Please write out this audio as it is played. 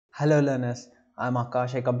Hello learners, I'm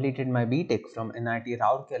Akash. I completed my BTech from NIT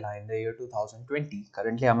Rourkela in the year 2020.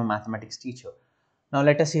 Currently, I'm a mathematics teacher. Now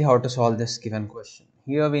let us see how to solve this given question.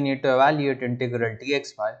 Here we need to evaluate integral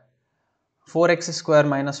dx by 4x square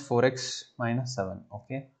minus 4x minus 7.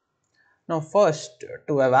 Okay. Now first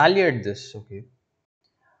to evaluate this,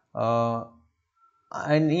 uh,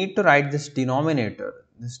 I need to write this denominator.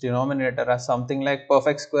 This denominator as something like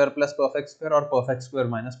perfect square plus perfect square or perfect square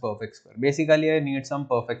minus perfect square. Basically, I need some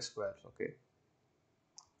perfect squares. Okay.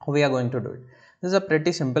 How we are going to do it? This is a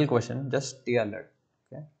pretty simple question. Just stay alert.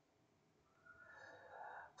 Okay.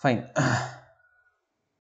 Fine.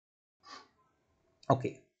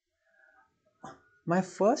 Okay. My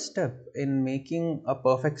first step in making a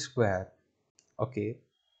perfect square, okay,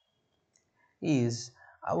 is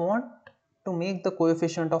I want to make the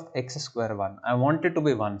coefficient of x square 1. I want it to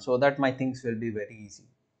be 1 so that my things will be very easy.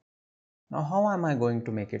 Now, how am I going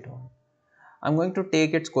to make it 1? I'm going to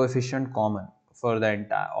take its coefficient common for the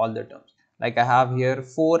entire all the terms. Like I have here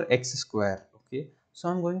 4x square. Okay, so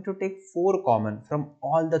I'm going to take 4 common from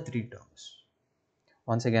all the 3 terms.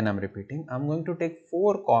 Once again, I'm repeating. I'm going to take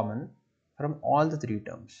 4 common from all the 3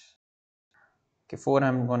 terms. Okay, 4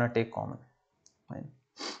 I'm gonna take common. Fine.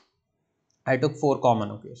 I took 4 common.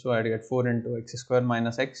 Okay, so I get 4 into x square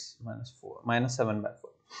minus x minus 4 minus 7 by 4.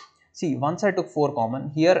 See, once I took 4 common,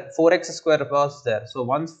 here 4x square was there. So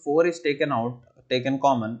once 4 is taken out, taken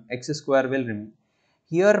common, x square will remain.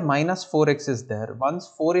 Here minus 4x is there. Once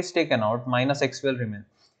 4 is taken out, minus x will remain.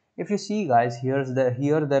 If you see guys, here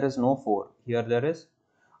there is no 4. Here there is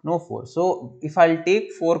no 4. So if I'll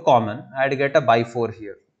take 4 common, I'd get a by 4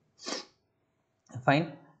 here.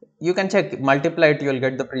 Fine. You can check, multiply it, you'll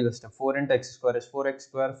get the previous step. 4 into x square is 4x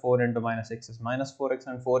square, 4 into minus x is minus 4x,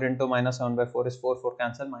 and 4 into minus 7 by 4 is 4, 4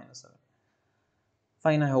 cancel, minus 7.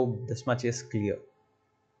 Fine, I hope this much is clear.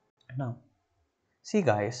 Now, see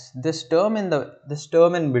guys, this term in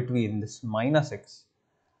between, this minus x,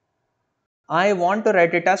 I want to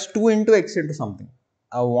write it as 2 into x into something.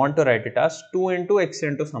 I want to write it as 2 into x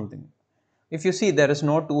into something. If you see, there is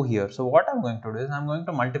no 2 here. So what I'm going to do is I'm going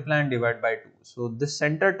to multiply and divide by 2. So this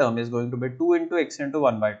center term is going to be 2 into x into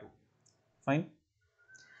 1 by 2. Fine.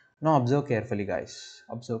 Now observe carefully guys.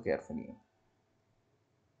 Observe carefully.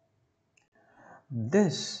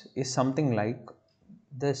 This is something like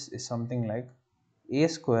a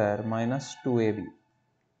square minus 2ab.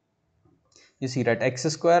 You see that x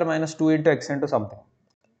square minus 2 into x into something.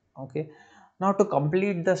 Okay. Now to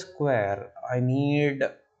complete the square, I need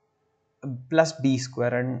plus b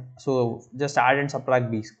square, and so just add and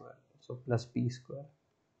subtract b square. So plus b square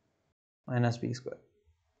minus b square.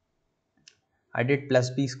 I did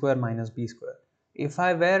plus b square minus b square. If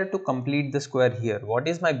I were to complete the square here, what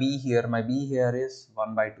is my b here? My b here is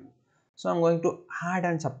 1 by 2. So I'm going to add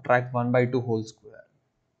and subtract 1 by 2 whole square.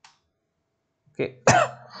 Okay.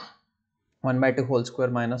 1 by 2 whole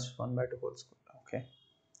square minus 1 by 2 whole square. Okay.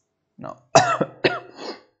 Now,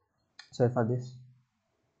 so for this,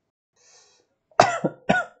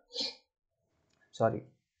 sorry.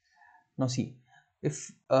 Now see,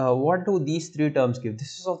 if what do these 3 terms give?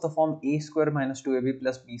 This is of the form a square minus 2ab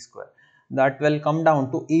plus b square. That will come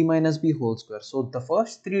down to a minus b whole square. So the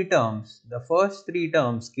first three terms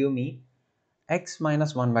give me x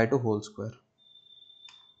minus 1 by 2 whole square.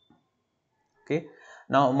 Okay.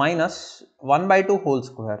 Now minus 1 by 2 whole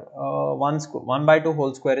square. 1 by 2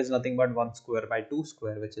 whole square is nothing but 1 square by 2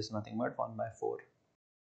 square, which is nothing but 1 by 4.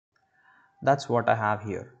 That's what I have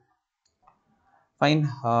here. Fine.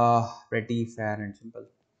 Pretty fair and simple.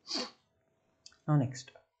 Now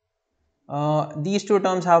next. These two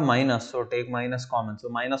terms have minus, so take minus common. So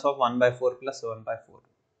minus of 1 by 4 plus 7 by 4.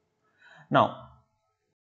 Now,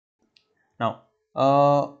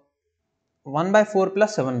 1 by 4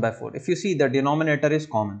 plus 7 by 4. If you see, the denominator is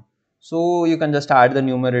common. So you can just add the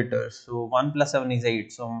numerators. So 1 plus 7 is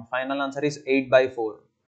 8. So final answer is 8 by 4.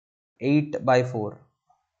 8 by 4.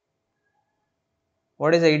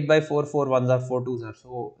 What is 8 by 4? 4 ones are 4 twos are.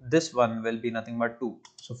 So this one will be nothing but 2.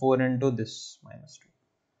 So 4 into this minus 2.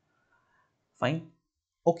 Fine.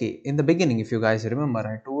 Okay, in the beginning, if you guys remember,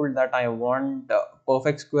 I told that I want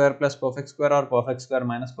perfect square plus perfect square or perfect square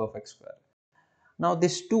minus perfect square. Now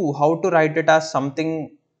this 2, how to write it as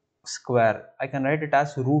something square? I can write it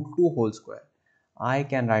as root 2 whole square. I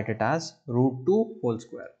can write it as root 2 whole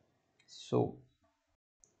square. So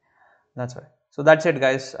that's why. So that's it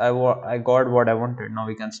guys. I got what I wanted. Now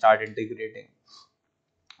we can start integrating.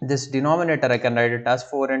 This denominator I can write it as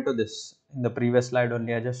 4 into this. In the previous slide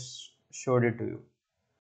only I just showed it to you.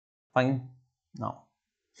 Fine. Now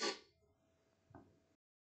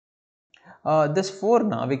This 4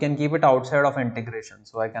 now we can keep it outside of integration.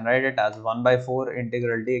 So I can write it as 1 by 4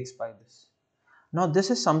 integral dx by this. Now this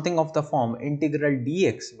is something of the form integral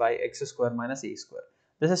dx by x square minus a square.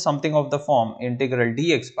 This is something of the form integral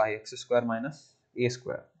dx by x square minus a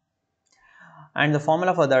square. And the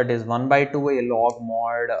formula for that is 1 by 2a log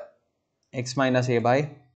mod x minus a by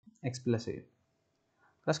x plus a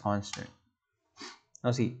plus constant.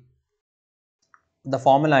 Now see, the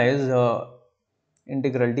formula is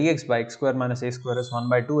integral dx by x square minus a square is 1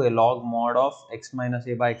 by 2 a log mod of x minus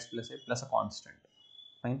a by x plus a plus a constant.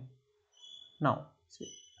 Fine. Now, see,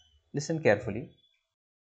 listen carefully.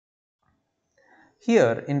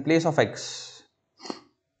 Here, in place of x,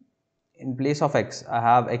 I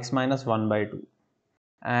have x minus 1 by 2,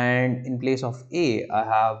 and in place of a, I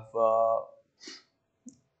have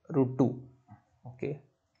root 2. Okay.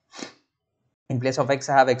 In place of x,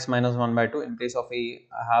 I have x minus 1 by 2. In place of a,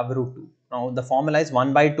 I have root 2. Now, the formula is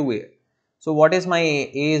 1 by 2a. So, what is my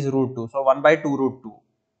a? A is root 2. So, 1 by 2 root 2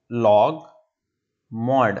 log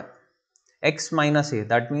mod x minus a.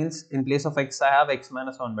 That means in place of x, I have x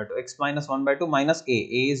minus 1 by 2. X minus 1 by 2 minus a.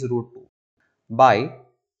 A is root 2 by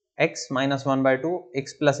x minus 1 by 2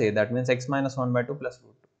 x plus a. That means x minus 1 by 2 plus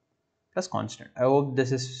root 2 plus constant. I hope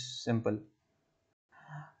this is simple.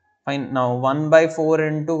 Fine. Now 1 by 4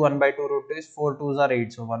 into 1 by 2 root 2 is 4 2s are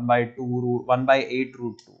 8. So 1 by 2 root 1 by 8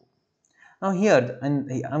 root 2. Now here, and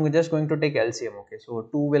I'm just going to take LCM. Okay, so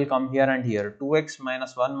 2 will come here and here. 2x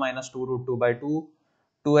minus 1 minus 2 root 2 by 2.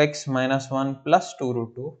 2x minus 1 plus 2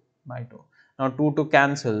 root 2 by 2. Now 2 to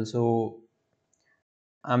cancel. So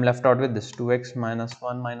I'm left out with this 2x minus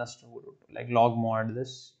 1 minus 2 root 2, like log mod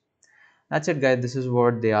this. That's it, guys. This is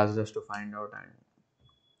what they asked us to find out,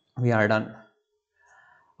 and we are done.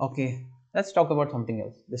 Okay, let's talk about something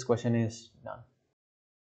else. This question is done.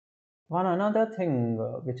 One another thing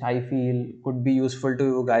which I feel could be useful to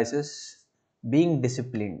you guys is being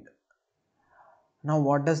disciplined. Now,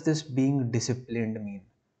 what does this being disciplined mean?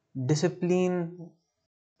 Discipline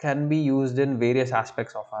can be used in various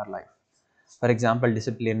aspects of our life. For example,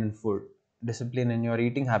 discipline in food, discipline in your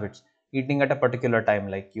eating habits, eating at a particular time,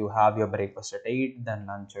 like you have your breakfast at 8, then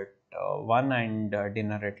lunch at 1, and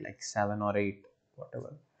dinner at like 7 or 8,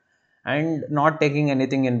 whatever, and not taking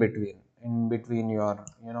anything in between your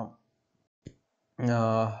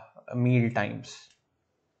meal times.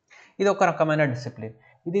 ఇది ఒక రకమైన discipline.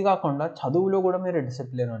 ఇది కాకుండా చదువులో కూడా మీరు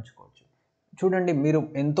discipline ఉంచుకోవచ్చు. చూడండి, మీరు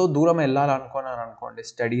ఎంతో దూరం వెళ్ళాలనుకున్నారనుకోండి,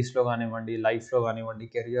 స్టడీస్‌లో కానివ్వండి, లైఫ్‌లో కానివ్వండి,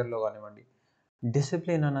 కెరియర్‌లో కానివ్వండి,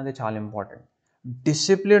 డిసిప్లిన్ అనేది చాలా ఇంపార్టెంట్.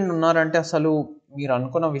 డిసిప్లిన్ ఉన్నారంటే అసలు మీరు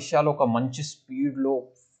అనుకున్న విషయాలు ఒక మంచి స్పీడ్‌లో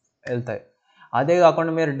వెళ్తాయి. అదే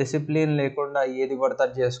కాకుండా మీరు డిసిప్లిన్ లేకుండా ఏది పడితే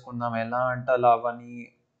అది చేసుకుందాం, ఎలా అంటే అలా అవ్వని,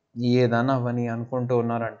 ఏదైనా అవ్వని అనుకుంటూ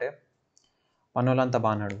ఉన్నారంటే పనులంతా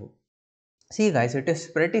బాగా నడవవు. See guys, it is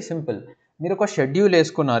pretty simple. మీరు ఒక షెడ్యూల్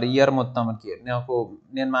వేసుకున్నారు ఇయర్ మొత్తంకి.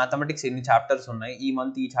 నేను మ్యాథమెటిక్స్ ఎన్ని చాప్టర్స్ ఉన్నాయి, ఈ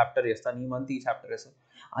మంత్ ఈ చాప్టర్ చేస్తాను, ఈ మంత్ ఈ చాప్టర్ చేస్తాను.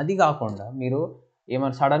 అది కాకుండా మీరు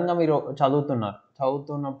ఏమైనా సడన్గా మీరు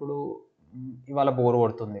చదువుతున్నప్పుడు ఇవాళ బోర్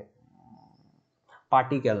కొడుతుంది,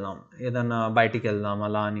 పార్టీకి వెళ్దాం, ఏదన్నా బయటికి వెళ్దాం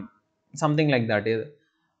అలా అని, సంథింగ్ లైక్ దట్.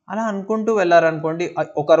 అలా అనుకుంటూ వెళ్ళారనుకోండి,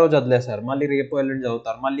 ఒకరోజు వదిలేస్తారు, మళ్ళీ రేపు ఎల్లుండి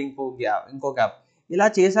చదువుతారు, మళ్ళీ ఇంకో గ్యాప్ ఇలా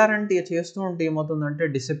చేస్తూ ఉంటే ఏమవుతుందంటే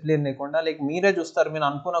డిసిప్లిన్ లేకుండా, లైక్ మీరే చూస్తారు, మీరు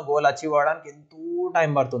అనుకున్న గోల్ అచీవ్ అవ్వడానికి ఎంతో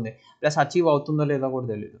టైం పడుతుంది, ప్లస్ అచీవ్ అవుతుందో లేదో కూడా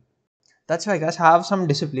తెలియదు. That's why guys have some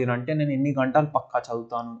discipline. అంటే నేను ఇన్ని గంటలు పక్కా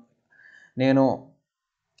చదువుతాను, నేను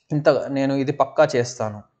నేను ఇది పక్కా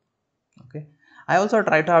చేస్తాను. Okay, I also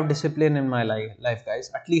try to have discipline in my life, guys,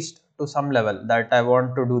 at least to some level, that I want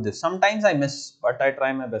to do this. Sometimes I miss, but I try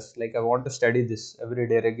my best. Like I want to study this every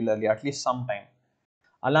day regularly, at least sometime.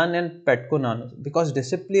 అలా నేను పెట్టుకున్నాను. Because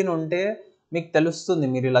discipline ఉంటే మీకు తెలుస్తుంది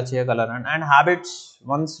మీరు ఇలా చేయగలరని. And habits,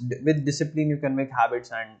 once with discipline you can make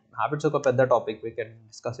habits. And habits ఒక పెద్ద topic, we can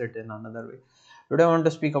discuss it in another way. Today I want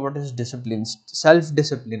to speak about this discipline, self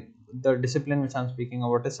discipline. The discipline which I'm speaking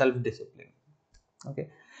about is self discipline. Okay,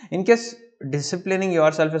 in case disciplining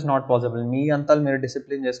your self is not possible, మీ అంతా మీరు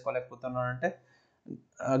discipline చేసుకోలేకపోతున్నారంటే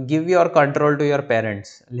give your control to your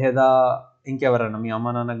parents, లేదా ఇంకెవరైనా మీ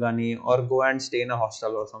అమ్మ నాన్న కానీ, are go and stay in a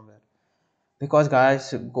hostel or somewhere. Because guys,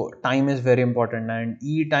 time is very important. And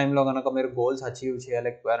ఈ టైంలో కనుక మీరు goals achieve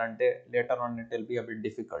చేయలేకపోయారంటే later on it will be a bit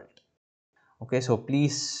difficult. Okay, so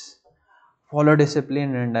please follow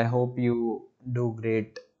discipline, and I hope you do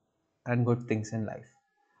great and good things in life.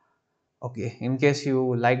 Okay, in case you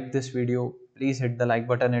liked this video, please hit the like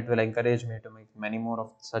button. It will encourage me to make many more of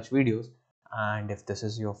such videos. And if this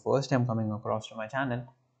is your first time coming across to my channel,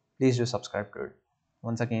 please do subscribe to it.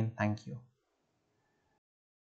 Once again, thank you.